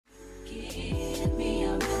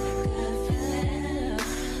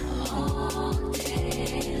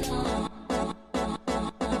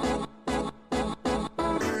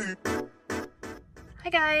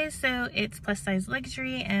guys, so it's Plus Size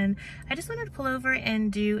Luxury, and I just wanted to pull over and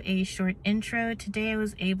do a short intro. Today I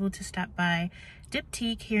was able to stop by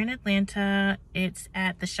Diptyque here in Atlanta. It's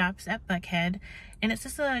at the shops at Buckhead, and it's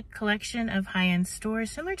just a collection of high-end stores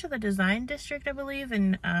similar to the Design District, I believe,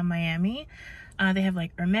 in Miami. They have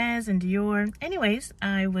like Hermes and Dior. Anyways,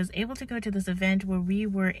 I was able to go to this event where we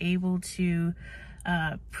were able to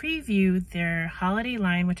preview their holiday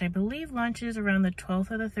line, which I believe launches around the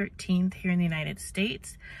 12th or the 13th here in the United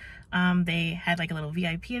States. They had like a little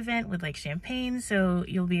VIP event with like champagne, so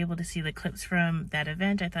you'll be able to see the clips from that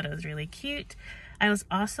event. I thought it was really cute. I was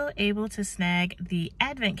also able to snag the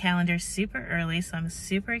advent calendar super early, so I'm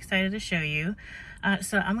super excited to show you.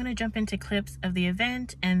 So I'm going to jump into clips of the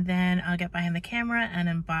event, and then I'll get behind the camera and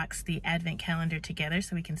unbox the advent calendar together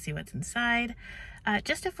so we can see what's inside.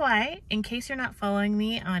 Just FYI, in case you're not following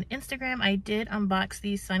me on Instagram, I did unbox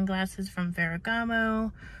these sunglasses from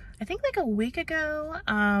Ferragamo, I think like a week ago.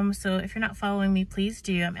 So if you're not following me, please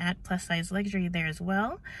do. I'm at Plus Size Luxury there as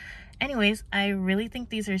well. Anyways, I really think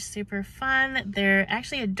these are super fun. They're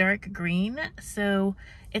actually a dark green, so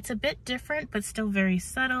it's a bit different, but still very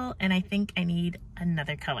subtle, and I think I need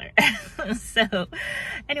another color. So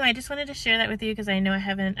anyway, I just wanted to share that with you because I know I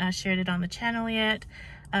haven't shared it on the channel yet.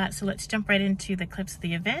 So let's jump right into the clips of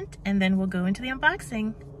the event, and then we'll go into the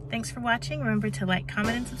unboxing. Thanks for watching. Remember to like,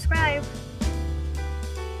 comment, and subscribe.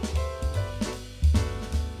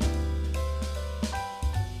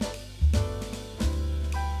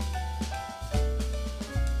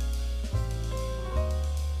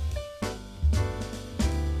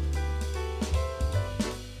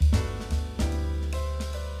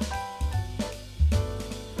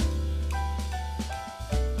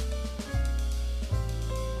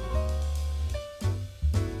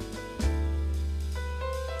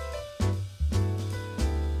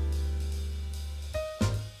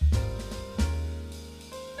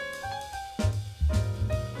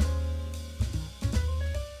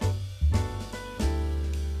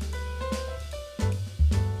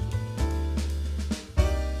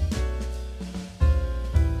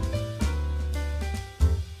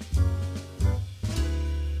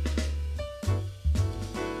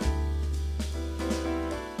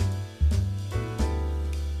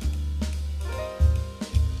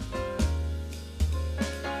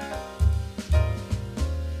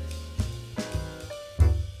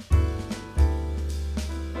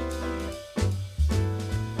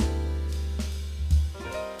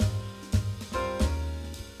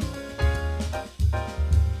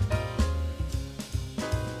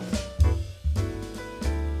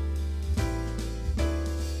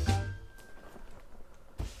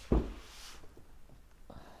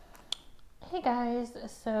 Hey guys,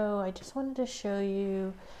 so I just wanted to show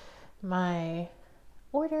you my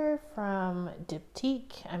order from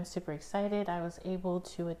Diptyque. I'm super excited. I was able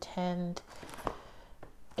to attend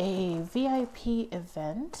a VIP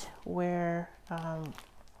event where, oh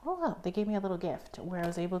wow, they gave me a little gift where I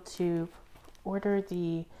was able to order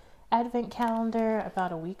the advent calendar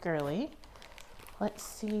about a week early. Let's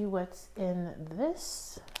see what's in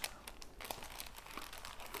this.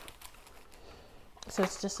 So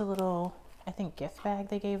it's just a little, I think, gift bag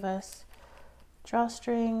they gave us.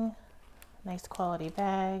 Drawstring, nice quality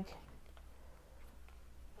bag.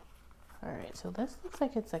 All right, so this looks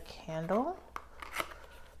like it's a candle.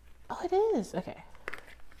 Oh, it is. Okay,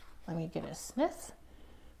 let me get a sniff.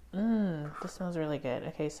 This smells really good.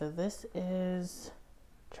 Okay, so this is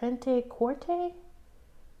Trente Corte.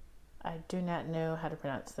 I do not know how to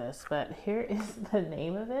pronounce this, but here is the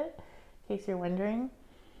name of it, in case you're wondering.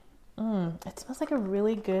 It smells like a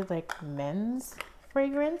really good like men's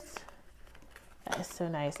fragrance. That is so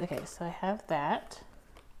nice. Okay, so I have that.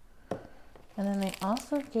 And then they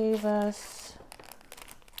also gave us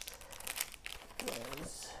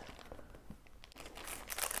this.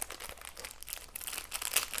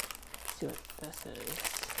 Let's see what this is.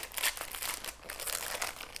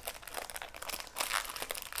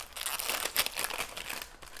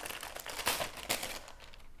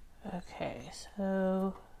 Okay,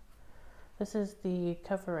 so this is the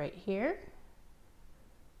cover right here.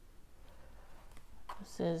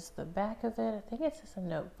 This is the back of it. I think it's just a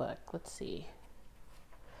notebook. Let's see.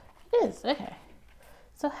 It is, okay.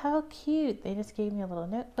 So how cute. They just gave me a little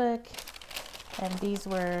notebook, and these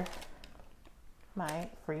were my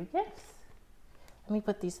free gifts. Let me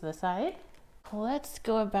put these to the side. Let's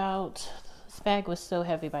go about, this bag was so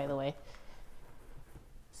heavy, by the way.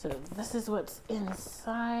 So this is what's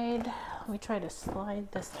inside. Let me try to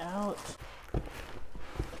slide this out.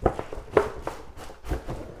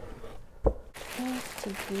 Seems to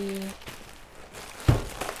be,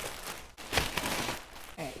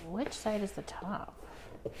 all right, which side is the top?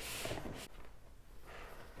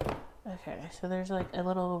 Okay, so there's like a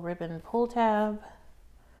little ribbon pull tab.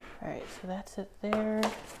 All right, so that's it there.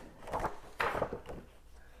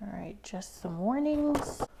 All right, just some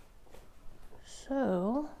warnings.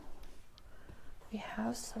 So we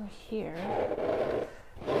have some here.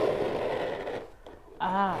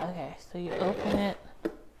 Ah, okay, so you open it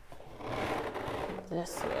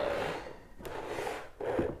this way.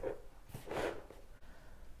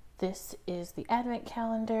 This is the advent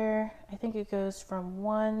calendar. I think it goes from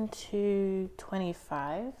 1 to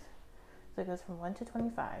 25. So it goes from 1 to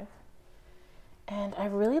 25. And I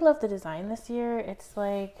really love the design this year. It's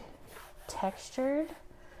like textured,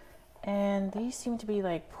 and these seem to be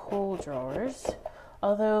like pull drawers.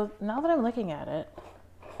 Although now that I'm looking at it,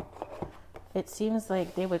 it seems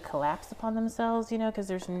like they would collapse upon themselves, you know, because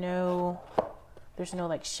there's no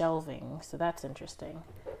like shelving. So that's interesting.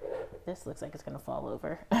 This looks like it's gonna fall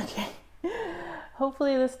over. Okay.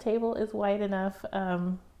 Hopefully this table is wide enough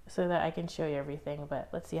so that I can show you everything, but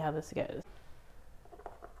let's see how this goes.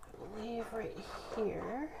 Leave right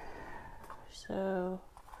here. So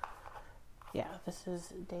yeah, this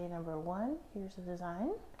is day number 1. Here's the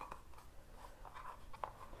design.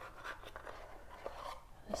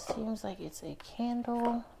 This seems like it's a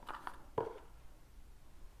candle.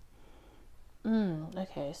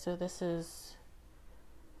 Okay, so this is,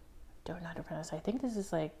 don't know how to pronounce it. I think this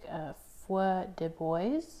is like Foi de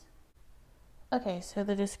Bois. Okay, so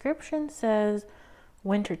the description says,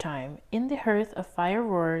 wintertime. In the hearth, a fire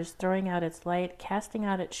roars, throwing out its light, casting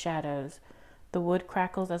out its shadows. The wood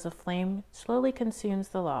crackles as a flame slowly consumes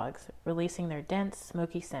the logs, releasing their dense,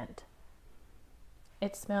 smoky scent.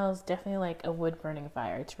 It smells definitely like a wood burning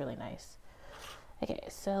fire. It's really nice. Okay,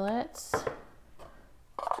 so let's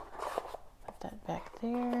put that back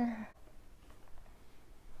there.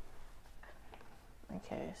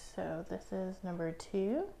 Okay, so this is number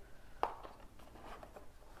 2.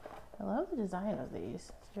 I love the design of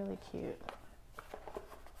these. It's really cute.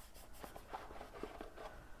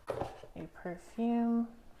 A perfume.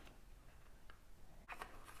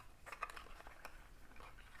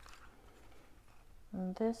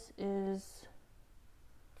 And this is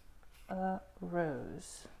a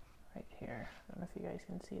rose right here. I don't know if you guys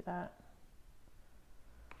can see that.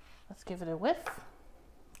 Let's give it a whiff.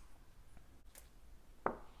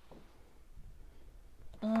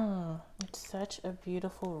 It's such a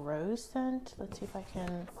beautiful rose scent. Let's see if I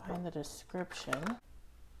can find the description.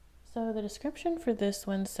 So the description for this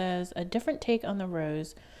one says, a different take on the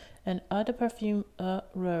rose, an eau de parfum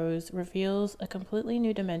rose reveals a completely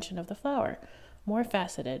new dimension of the flower. More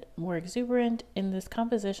faceted, more exuberant, in this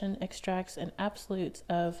composition extracts and absolutes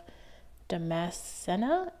of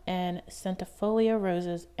Damascena and centifolia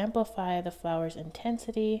roses amplify the flower's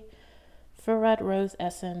intensity. Furad rose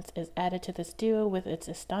essence is added to this duo with its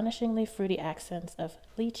astonishingly fruity accents of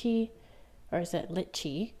lychee, or is it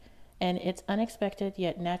litchi, and its unexpected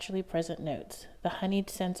yet naturally present notes. The honeyed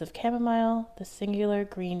scents of chamomile, the singular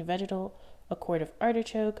green vegetal accord of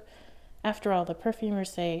artichoke. After all, the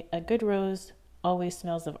perfumers say a good rose always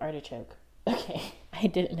smells of artichoke. Okay, I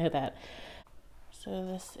didn't know that. So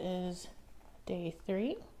this is day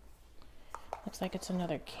 3. Looks like it's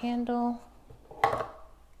another candle.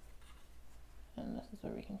 And this is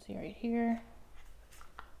what we can see right here.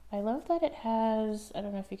 I love that it has, I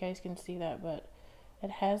don't know if you guys can see that, but it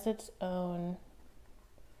has its own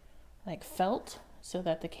like felt so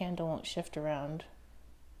that the candle won't shift around.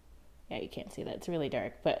 Yeah, you can't see that. It's really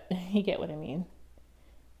dark, but you get what I mean.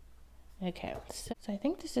 Okay, so I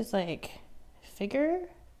think this is like figure.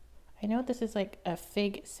 I know this is like a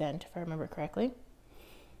fig scent, if I remember correctly.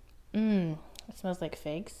 It smells like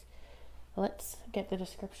figs. Let's get the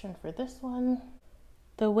description for this one.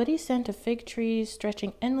 The woody scent of fig trees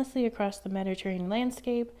stretching endlessly across the Mediterranean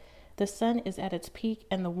landscape. The sun is at its peak,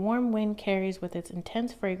 and the warm wind carries with its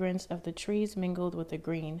intense fragrance of the trees mingled with the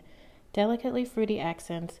green, delicately fruity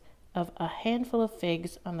accents of a handful of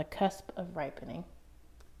figs on the cusp of ripening.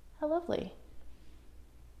 How lovely.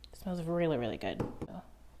 It smells really, really good.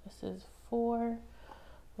 This is 4.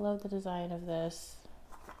 Love the design of this.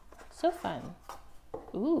 So fun.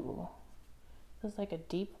 Ooh. This is like a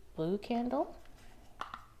deep blue candle.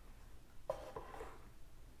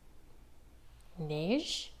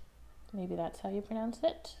 Neige. Maybe that's how you pronounce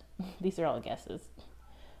it. These are all guesses.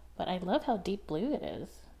 But I love how deep blue it is.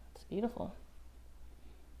 It's beautiful.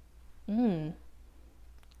 I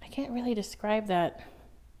can't really describe that.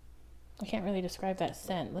 I can't really describe that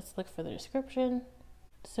scent. Let's look for the description.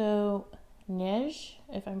 So, Neige,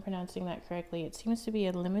 if I'm pronouncing that correctly, it seems to be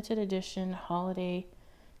a limited edition holiday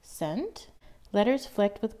scent. Letters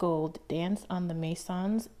flecked with gold dance on the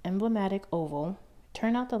Mason's emblematic oval.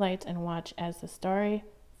 Turn out the lights and watch as the starry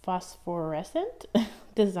phosphorescent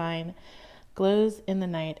design glows in the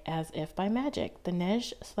night as if by magic. The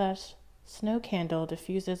neige/snow candle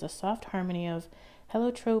diffuses a soft harmony of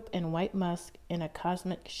heliotrope and white musk in a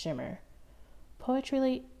cosmic shimmer.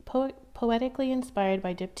 Poetically inspired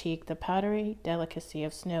by Diptyque, the powdery delicacy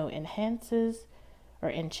of snow enchants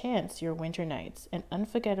your winter nights, an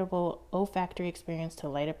unforgettable olfactory experience to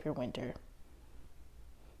light up your winter.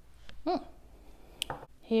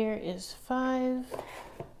 Here is 5.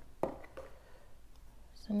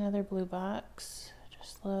 It's another blue box.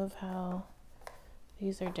 Just love how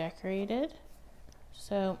these are decorated.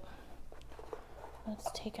 So let's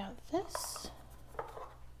take out this.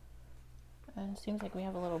 And it seems like we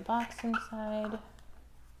have a little box inside.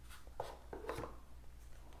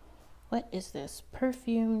 What is this?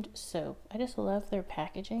 Perfumed soap. I just love their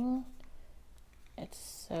packaging. It's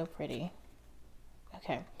so pretty.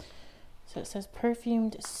 Okay, so it says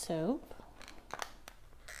perfumed soap.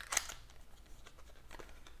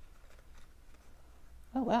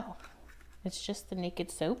 Oh wow, it's just the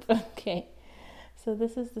naked soap. Okay, so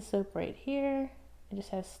this is the soap right here. It just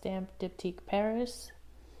has stamped Diptyque Paris.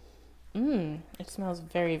 It smells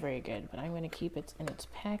very, very good, but I'm going to keep it in its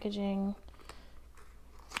packaging.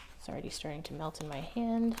 It's already starting to melt in my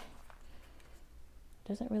hand.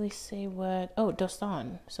 Doesn't really say what. Oh,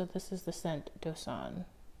 Dosan. So this is the scent Dosan.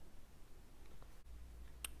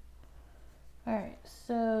 Alright,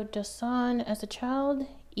 so Dosan, as a child,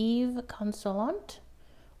 Yves Consolant,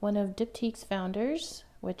 one of Diptyque's founders,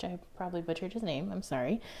 which I probably butchered his name, I'm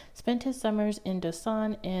sorry, spent his summers in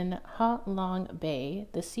Dosan in Ha Long Bay.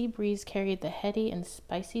 The sea breeze carried the heady and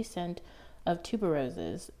spicy scent of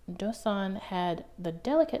tuberoses. Dosan had the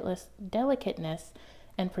delicateness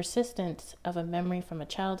and persistence of a memory from a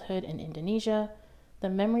childhood in Indonesia, the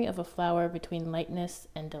memory of a flower between lightness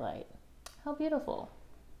and delight. How beautiful.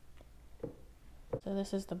 So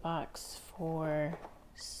this is the box for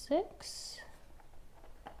 6.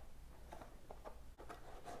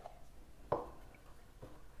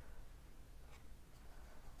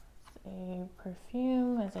 A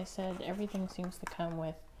perfume. As I said, everything seems to come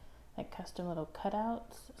with like custom little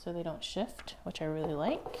cutouts so they don't shift, which I really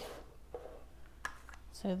like.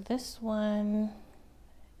 So this one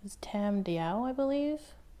is Tam Diao, I believe.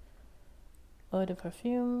 Eau de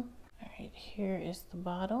Parfum. All right, here is the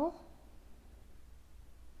bottle.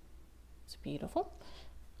 It's beautiful.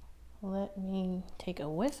 Let me take a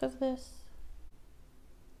whiff of this.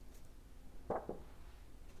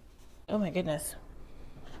 Oh my goodness.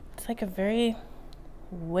 It's like a very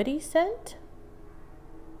woody scent.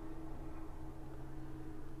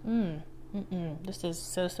 This is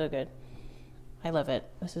so good. I love it.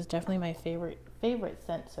 This is definitely my favorite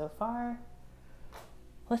scent so far.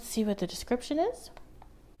 Let's see what the description is.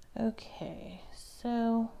 Okay,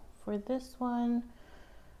 so for this one,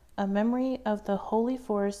 a memory of the holy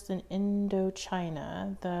forests in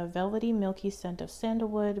Indochina, the velvety milky scent of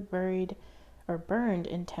sandalwood burned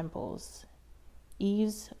in temples.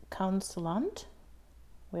 Yves Consolant,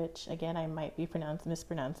 which again I might be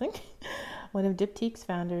mispronouncing, one of Diptyque's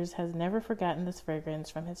founders, has never forgotten this fragrance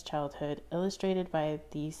from his childhood, illustrated by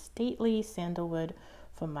the stately sandalwood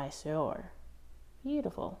from Mysore.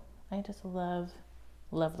 Beautiful. I just love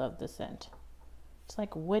the scent. It's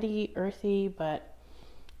like woody, earthy, but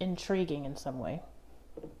intriguing in some way.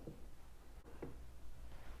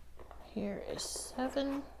 Here is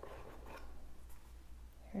 7.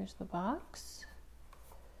 Here's the box.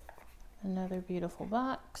 Another beautiful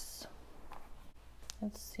box.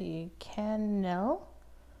 Let's see, cannelle.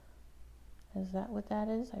 Is that what that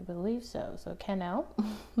is? I believe so. So cannelle.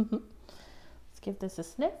 Let's give this a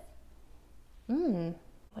sniff.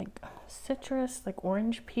 Like citrus, like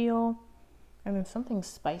orange peel, and then something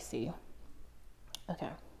spicy.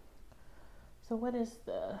 Okay. So what is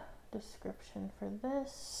the description for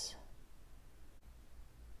this?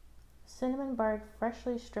 Cinnamon bark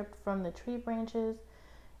freshly stripped from the tree branches.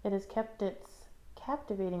 It has kept its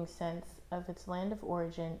captivating sense of its land of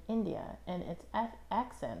origin, India, and its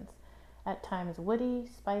accents, at times woody,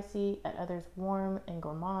 spicy, at others warm and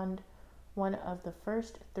gourmand. One of the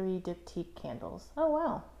first 3 Diptyque candles. Oh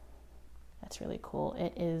wow, that's really cool.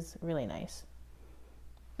 It is really nice.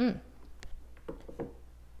 I'm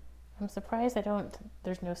surprised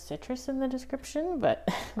there's no citrus in the description, but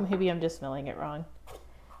maybe I'm just smelling it wrong.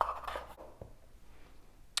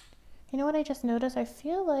 You know what I just noticed? I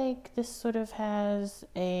feel like this sort of has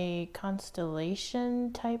a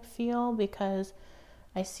constellation type feel because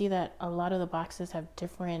I see that a lot of the boxes have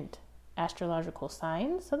different astrological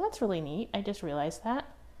signs. So that's really neat. I just realized that.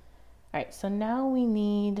 All right, so now we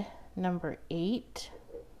need number 8.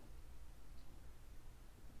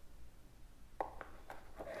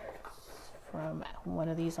 from one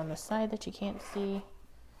of these on the side that you can't see.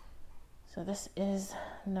 So this is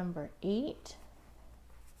number 8.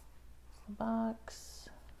 The box.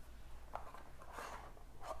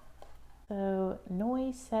 So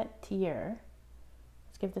Noisetier.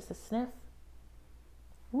 Let's give this a sniff.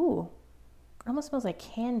 Ooh, it almost smells like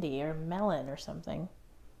candy or melon or something.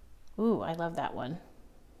 Ooh, I love that one.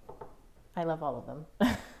 I love all of them.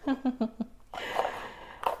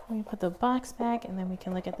 Let me put the box back and then we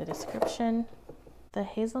can look at the description. The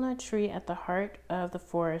hazelnut tree at the heart of the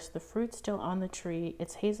forest, the fruit still on the tree,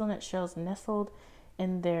 its hazelnut shells nestled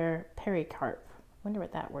in their pericarp. Wonder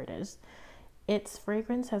what that word is. Its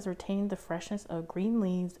fragrance has retained the freshness of green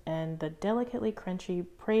leaves and the delicately crunchy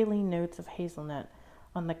praline notes of hazelnut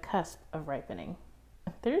on the cusp of ripening.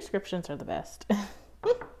 Their descriptions are the best.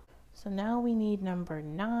 So now we need number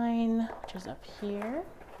 9, which is up here.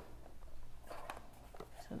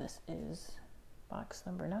 So this is box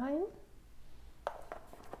number 9.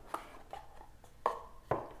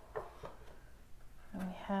 And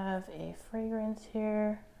we have a fragrance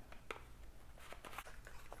here.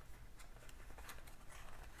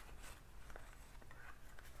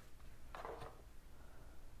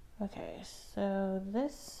 Okay, so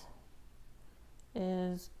this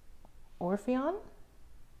is Orpheon.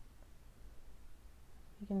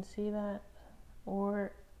 You can see that,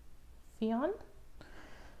 Orpheon.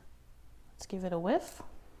 Let's give it a whiff.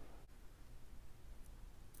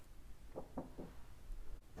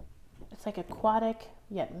 It's like aquatic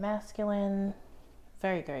yet masculine.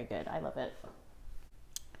 Very, very good. I love it.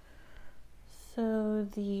 So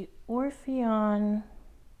the Orpheon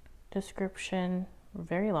description,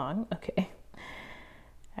 very long. Okay.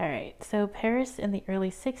 All right. So Paris in the early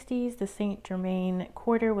 60s, the Saint Germain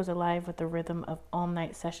quarter was alive with the rhythm of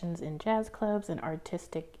all-night sessions in jazz clubs and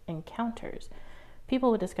artistic encounters.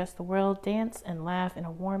 People would discuss the world, dance, and laugh in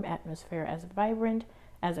a warm atmosphere as vibrant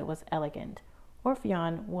as it was elegant.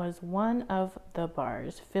 Orpheon was one of the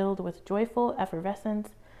bars filled with joyful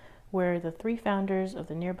effervescence where the 3 founders of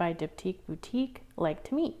the nearby Diptyque boutique liked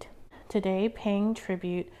to meet. Today, paying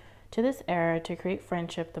tribute to this era to create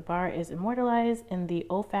friendship, the bar is immortalized in the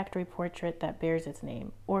olfactory portrait that bears its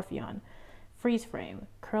name, Orpheon. Freeze frame,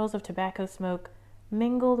 curls of tobacco smoke,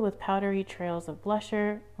 mingled with powdery trails of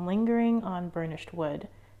blusher, lingering on burnished wood.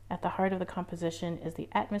 At the heart of the composition is the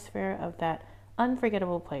atmosphere of that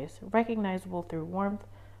unforgettable place, recognizable through warmth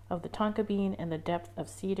of the tonka bean and the depth of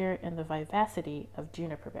cedar and the vivacity of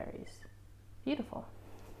juniper berries. Beautiful.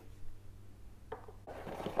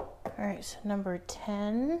 All right, so number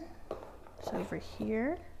 10 is over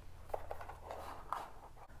here.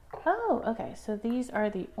 Oh, okay, so these are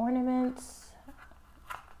the ornaments.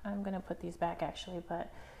 I'm gonna put these back actually,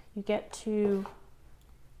 but you get to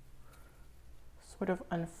sort of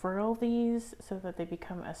unfurl these so that they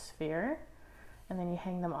become a sphere, and then you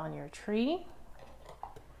hang them on your tree.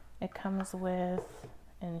 It comes with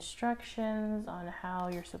instructions on how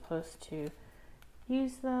you're supposed to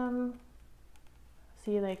use them.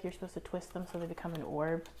 See, like you're supposed to twist them so they become an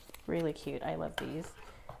orb. Really cute. I love these.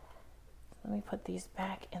 Let me put these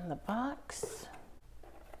back in the box.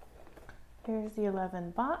 Here's the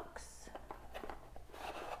 11 box.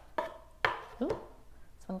 Ooh,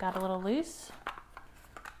 this one got a little loose.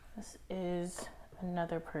 This is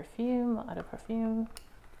another perfume, eau de perfume.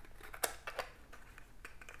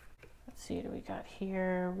 Let's see what we got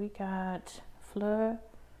here. We got Fleur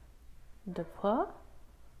de Peau,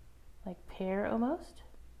 like pear almost.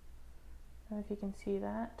 I don't know if you can see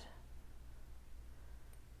that.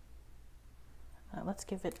 Let's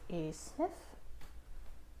give it a sniff.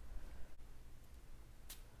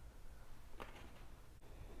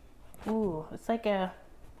 Ooh, it's like a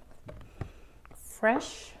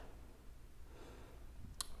fresh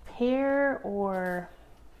pear or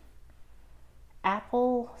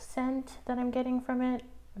apple scent that I'm getting from it.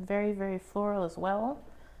 Very, very floral as well.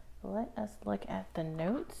 Let us look at the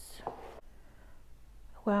notes.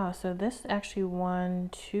 Wow, so this actually won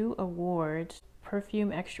 2 awards,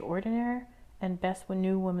 Perfume Extraordinaire and Best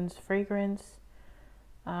New Woman's Fragrance.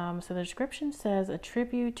 So the description says, a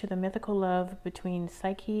tribute to the mythical love between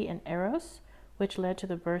Psyche and Eros, which led to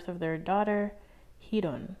the birth of their daughter,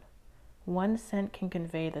 Hidon. One scent can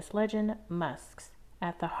convey this legend, musks.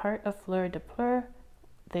 At the heart of Fleur de Peau,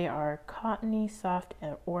 they are cottony, soft,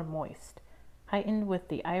 or moist. Heightened with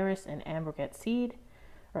the iris and ambrette seed,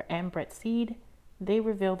 they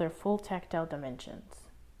reveal their full tactile dimensions.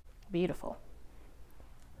 Beautiful.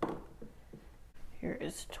 Here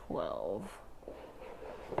is 12.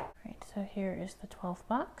 All right, so here is the 12th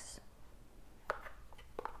box.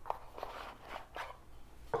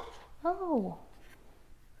 Oh,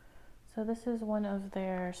 So this is one of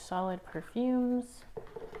their solid perfumes.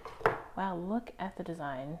 Wow, look at the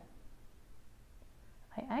design.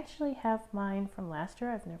 I actually have mine from last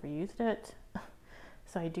year. I've never used it,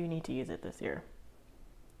 so I do need to use it this year.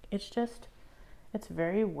 It's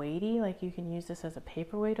very weighty, like you can use this as a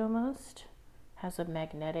paperweight almost. Has a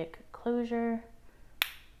magnetic closure.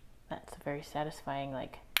 That's a very satisfying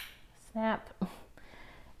like snap.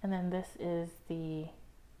 And then this is the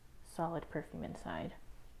solid perfume inside.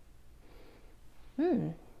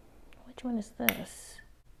 Which one is this?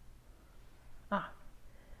 Ah,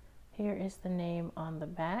 here is the name on the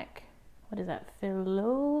back. What is that?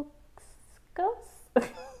 Philoscos?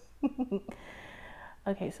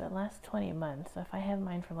 Okay, so it lasts 20 months. So if I have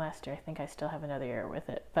mine from last year, I think I still have another year with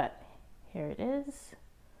it. But here it is.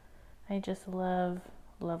 I just love,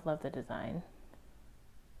 love, love the design.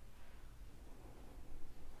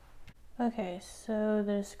 Okay, so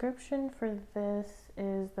the description for this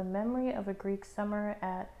is the memory of a Greek summer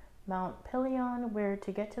at Mount Pelion, where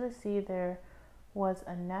to get to the sea there was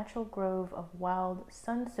a natural grove of wild,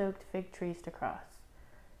 sun-soaked fig trees to cross.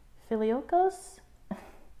 Philoscos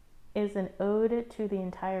is an ode to the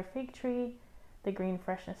entire fig tree, the green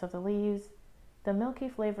freshness of the leaves, the milky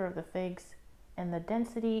flavor of the figs, and the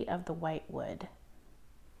density of the white wood.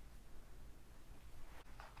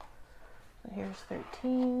 So here's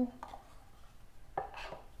 13.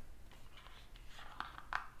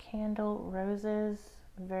 Candle roses,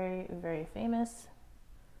 very, very famous.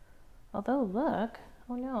 Although look,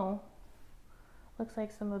 oh no, looks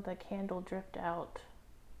like some of the candle dripped out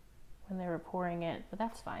when they were pouring it, but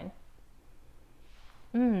that's fine.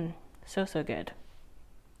 So good.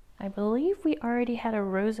 I believe we already had a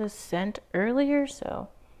roses scent earlier, so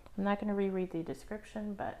I'm not going to reread the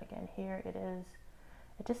description, but again, here it is.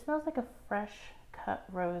 It just smells like a fresh cut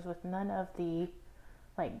rose with none of the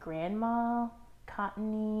like grandma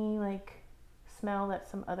cottony like smell that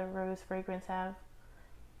some other rose fragrance have.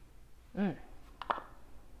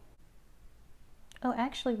 Oh,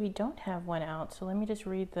 actually we don't have one out, so let me just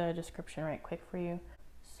read the description right quick for you.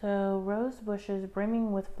 So, rose bushes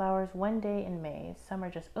brimming with flowers one day in May. Some are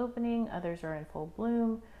just opening, others are in full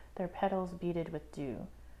bloom, their petals beaded with dew.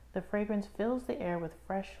 The fragrance fills the air with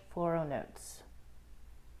fresh floral notes.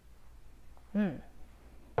 Okay,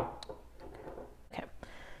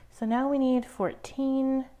 so now we need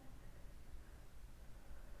 14,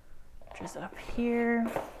 which is up here.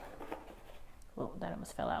 Oh, that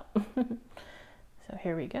almost fell out. So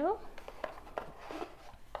here we go.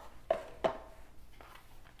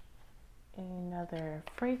 Another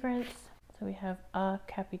fragrance. So we have A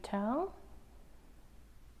Capitale,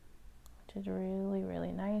 which is really,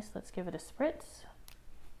 really nice. Let's give it a spritz.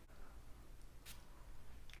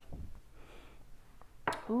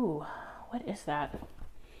 Ooh, what is that?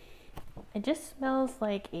 It just smells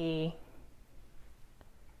like a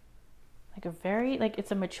very, like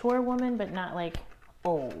it's a mature woman, but not like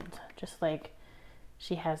old. Just like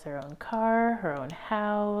she has her own car, her own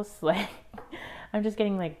house. Like I'm just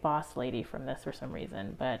getting like boss lady from this for some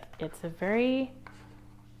reason, but it's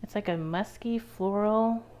like a musky,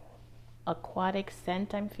 floral, aquatic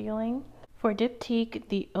scent I'm feeling. For Diptyque,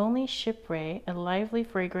 the only chypre, a lively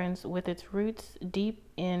fragrance with its roots deep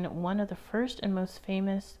in one of the first and most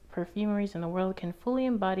famous perfumeries in the world, can fully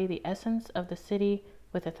embody the essence of the city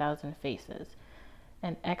with 1,000 faces.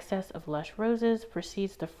 An excess of lush roses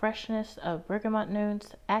precedes the freshness of bergamot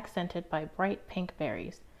notes, accented by bright pink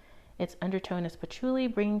berries. Its undertone is patchouli,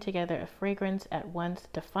 bringing together a fragrance at once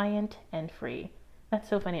defiant and free. That's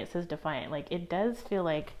so funny, it says defiant. Like, it does feel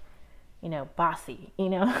like, you know, bossy, you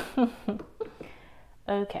know?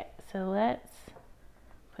 Okay, so let's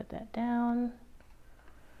put that down.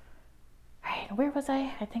 All right, where was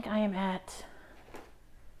I? I think I am at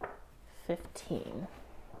 15.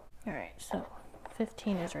 All right, so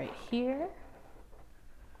 15 is right here.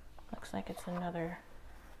 Looks like it's another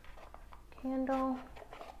candle.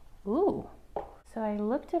 Ooh. So I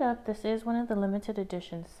looked it up. This is one of the limited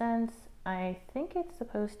edition scents. I think it's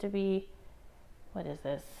supposed to be, what is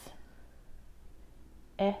this?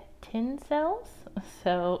 Etincelles?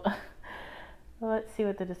 So let's see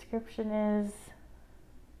what the description is.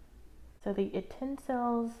 So the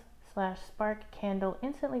Etincelles / spark candle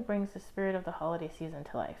instantly brings the spirit of the holiday season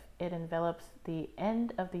to life. It envelops the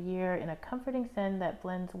end of the year in a comforting scent that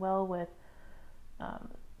blends well with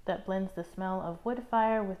blends the smell of wood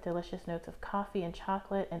fire with delicious notes of coffee and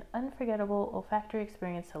chocolate, an unforgettable olfactory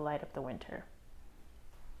experience to light up the winter.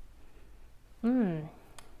 I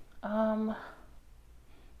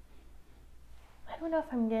don't know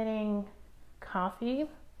if I'm getting coffee,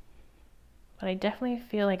 but I definitely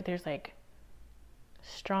feel like there's like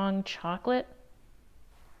strong chocolate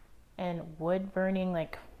and wood burning,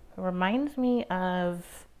 like it reminds me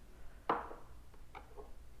of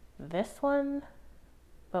this one,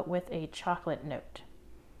 but with a chocolate note.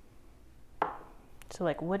 So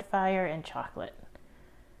like wood fire and chocolate.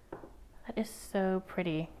 That is so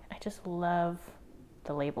pretty. I just love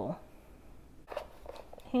the label.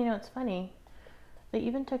 You know, it's funny. They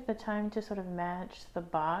even took the time to sort of match the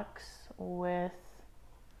box with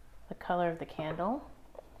the color of the candle.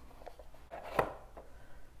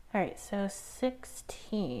 All right, so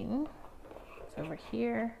 16 is over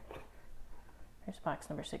here. There's box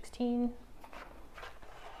number 16.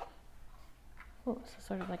 Oh, this is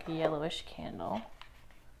sort of like a yellowish candle.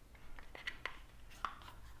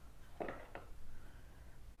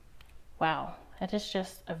 Wow, that is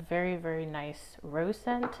just a very, very nice rose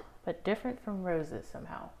scent, but different from roses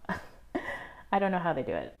somehow. I don't know how they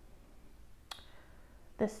do it.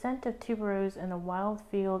 The scent of tuberose in the wild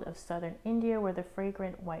field of southern India, where the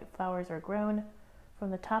fragrant white flowers are grown.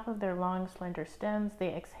 From the top of their long, slender stems,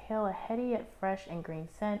 they exhale a heady yet fresh and green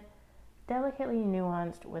scent, delicately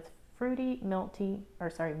nuanced with fruity, milky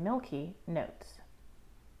notes.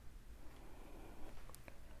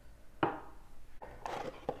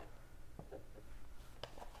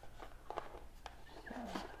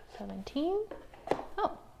 17.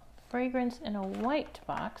 Oh, fragrance in a white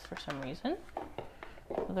box for some reason.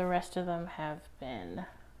 The rest of them have been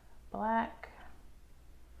black.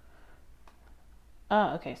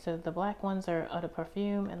 Oh, okay, so the black ones are eau de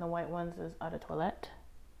parfum and the white ones is eau de toilette.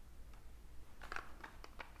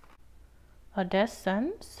 Eau de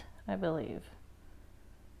Sens, I believe.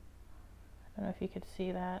 I don't know if you could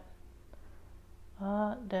see that.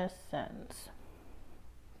 Eau de Sens.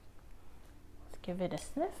 Let's give it a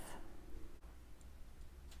sniff.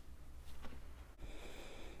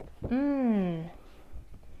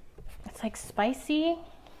 It's like spicy,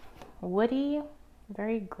 woody,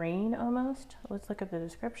 very green almost. Let's look at the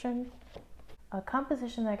description. A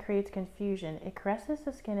composition that creates confusion. It caresses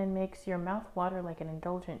the skin and makes your mouth water like an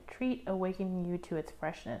indulgent treat, awakening you to its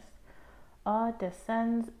freshness. Eau de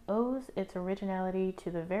Sens owes its originality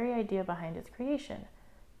to the very idea behind its creation,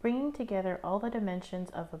 bringing together all the dimensions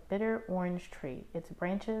of a bitter orange tree, its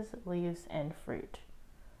branches, leaves, and fruit.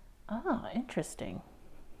 Ah, interesting.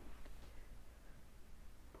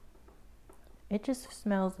 It just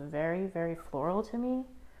smells very, very floral to me.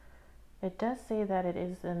 It does say that it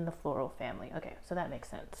is in the floral family. Okay, so that makes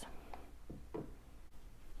sense. All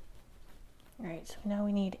right, so now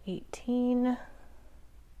we need 18.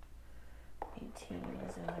 18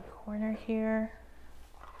 is in the corner here.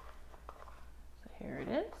 So here it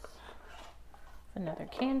is. Another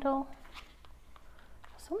candle.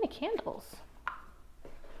 So many candles.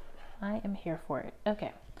 I am here for it.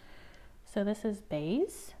 Okay, so this is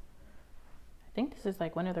Bays. I think this is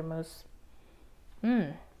like one of their most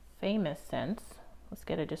famous scents. Let's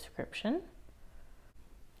get a description.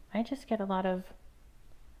 I just get a lot of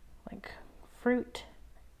like fruit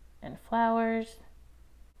and flowers.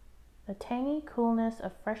 The tangy coolness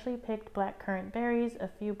of freshly picked blackcurrant berries, a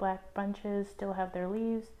few black bunches still have their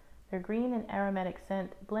leaves, their green and aromatic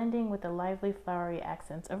scent blending with the lively flowery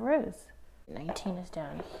accents of rose. 19 is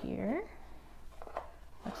down here.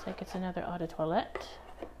 Looks like it's another eau de toilette.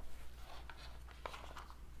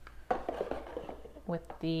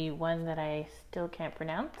 With the one that I still can't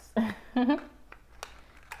pronounce.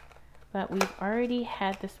 But we've already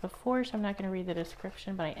had this before, so I'm not going to read the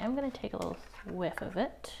description, but I am going to take a little whiff of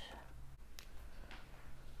it.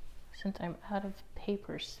 Since I'm out of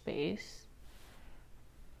paper space.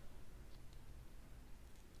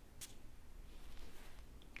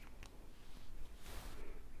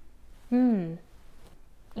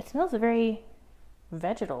 It smells very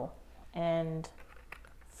vegetal and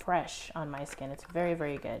fresh on my skin. It's very,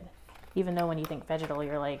 very good. Even though when you think vegetal,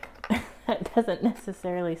 you're like, that doesn't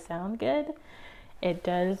necessarily sound good. It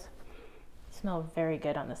does smell very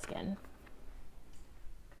good on the skin.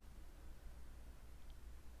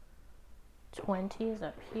 20 is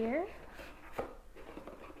up here.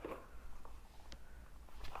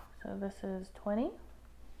 So this is 20.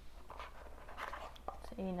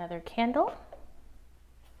 It's another candle.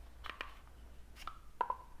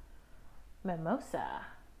 Mimosa.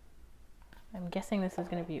 I'm guessing this is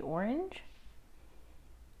going to be orange.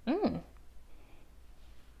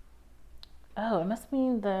 Oh, it must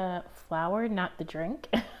mean the flower, not the drink.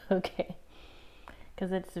 Okay.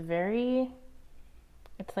 Because it's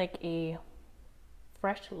like a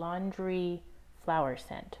fresh laundry flower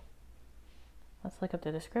scent. Let's look up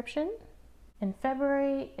the description. In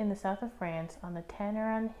February, in the south of France, on the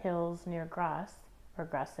Tanneron Hills near Grasse,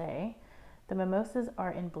 the mimosas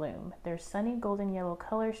are in bloom. Their sunny golden yellow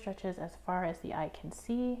color stretches as far as the eye can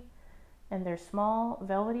see. and their small,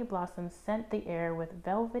 velvety blossoms scent the air with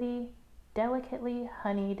velvety, delicately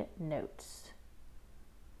honeyed notes.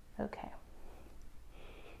 Okay.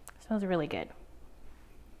 Smells really good.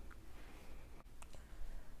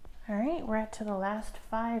 All right, we're at to the last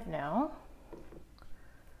 5 now.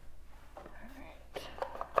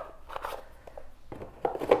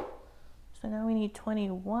 So now we need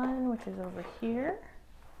 21, which is over here.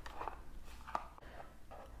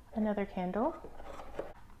 Another candle.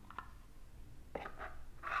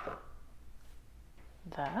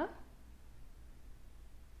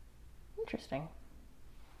 Interesting.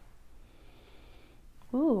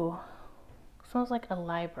 Ooh, smells like a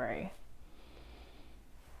library.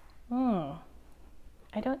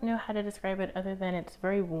 I don't know how to describe it other than it's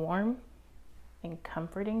very warm and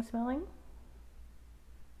comforting smelling.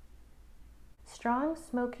 Strong,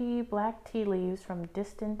 smoky black tea leaves from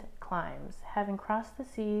distant climes. Having crossed the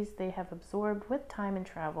seas, they have absorbed with time and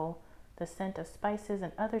travel the scent of spices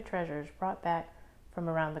and other treasures brought back from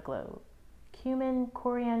around the globe. Cumin,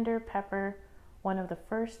 coriander, pepper, one of the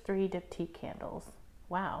first 3 Diptyque candles.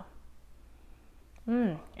 Wow.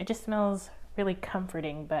 It just smells really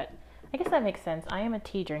comforting, but I guess that makes sense. I am a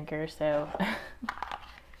tea drinker, so I'm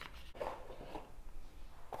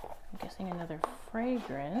guessing another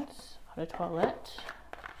fragrance. Eau de toilette.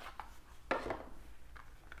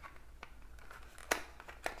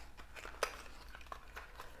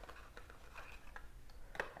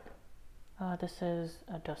 This is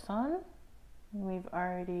a Dosan. We've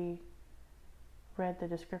already read the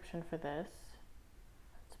description for this.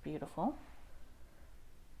 It's beautiful.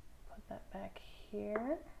 Put that back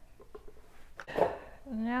here.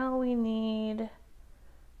 Now we need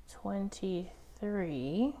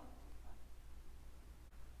 23.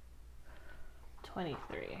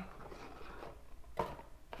 23.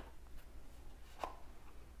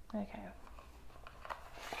 Okay.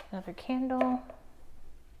 Another candle.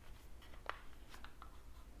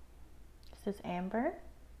 This is amber.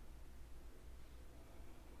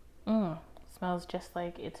 Smells just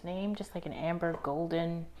like its name, just like an amber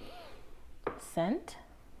golden scent.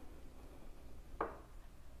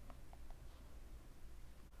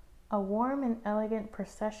 A warm and elegant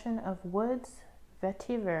procession of woods,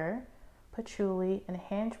 vetiver, patchouli,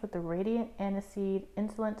 enhanced with the radiant aniseed,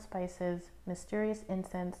 insolent spices, mysterious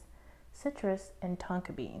incense, citrus, and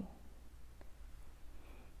tonka bean.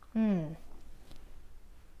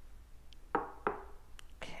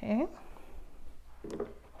 Okay.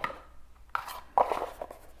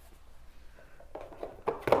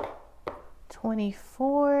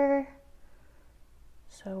 $24.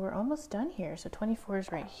 So we're almost done here. So 24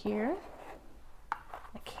 is right here.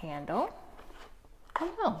 A candle.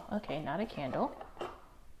 Oh no, okay, not a candle.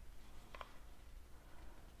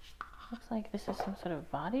 Looks like this is some sort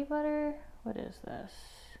of body butter. What is this?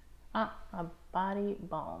 Ah, a body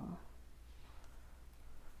balm.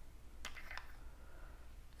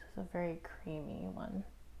 This is a very creamy one.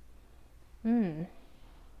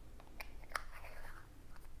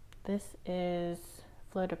 This is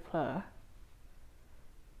Fleur de Pleurs.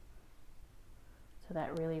 So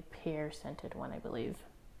that really pear scented one, I believe.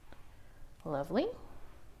 Lovely.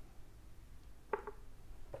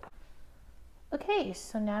 Okay,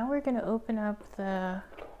 so now we're going to open up the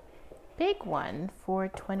big one for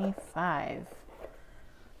 25.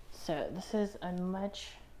 So this is a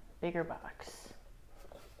much bigger box.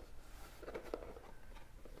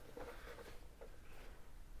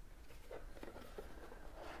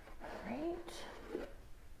 All right.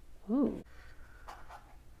 Ooh.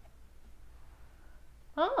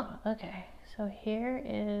 Oh, okay. So here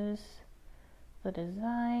is the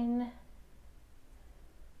design.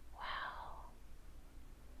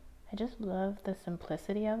 I just love the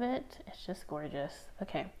simplicity of it. It's just gorgeous.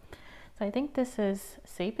 Okay, so I think this is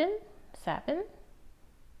sapin.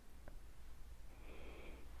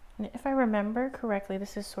 And if I remember correctly,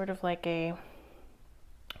 this is sort of like a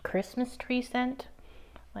Christmas tree scent,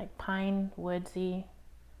 like pine, woodsy.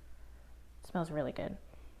 It smells really good.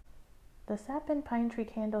 The sapin pine tree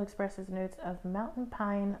candle expresses notes of mountain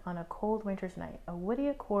pine on a cold winter's night, a woody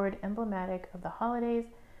accord emblematic of the holidays.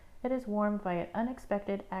 It is warmed by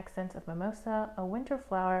unexpected accents of mimosa, a winter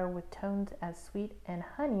flower with tones as sweet and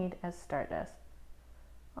honeyed as stardust.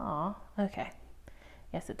 Aw, okay.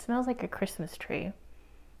 Yes, it smells like a Christmas tree.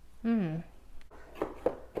 Okay.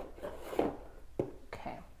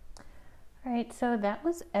 All right, so that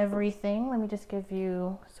was everything. Let me just give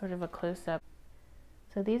you sort of a close-up.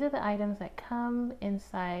 So these are the items that come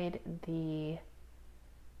inside the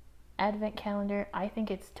Advent calendar. I think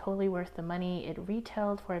it's totally worth the money. It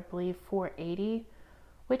retailed for, I believe, $4.80,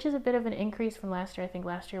 which is a bit of an increase from last year. I think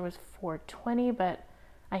last year was $4.20, but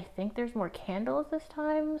I think there's more candles this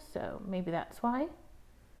time, so maybe that's why.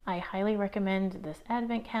 I highly recommend this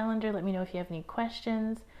advent calendar. Let me know if you have any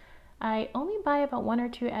questions. I only buy about 1 or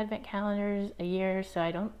 2 advent calendars a year, so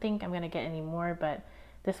I don't think I'm gonna get any more, but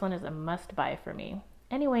this one is a must buy for me.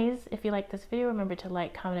 Anyways, if you like this video, remember to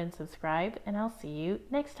like, comment, and subscribe, and I'll see you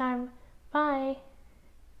next time. Bye!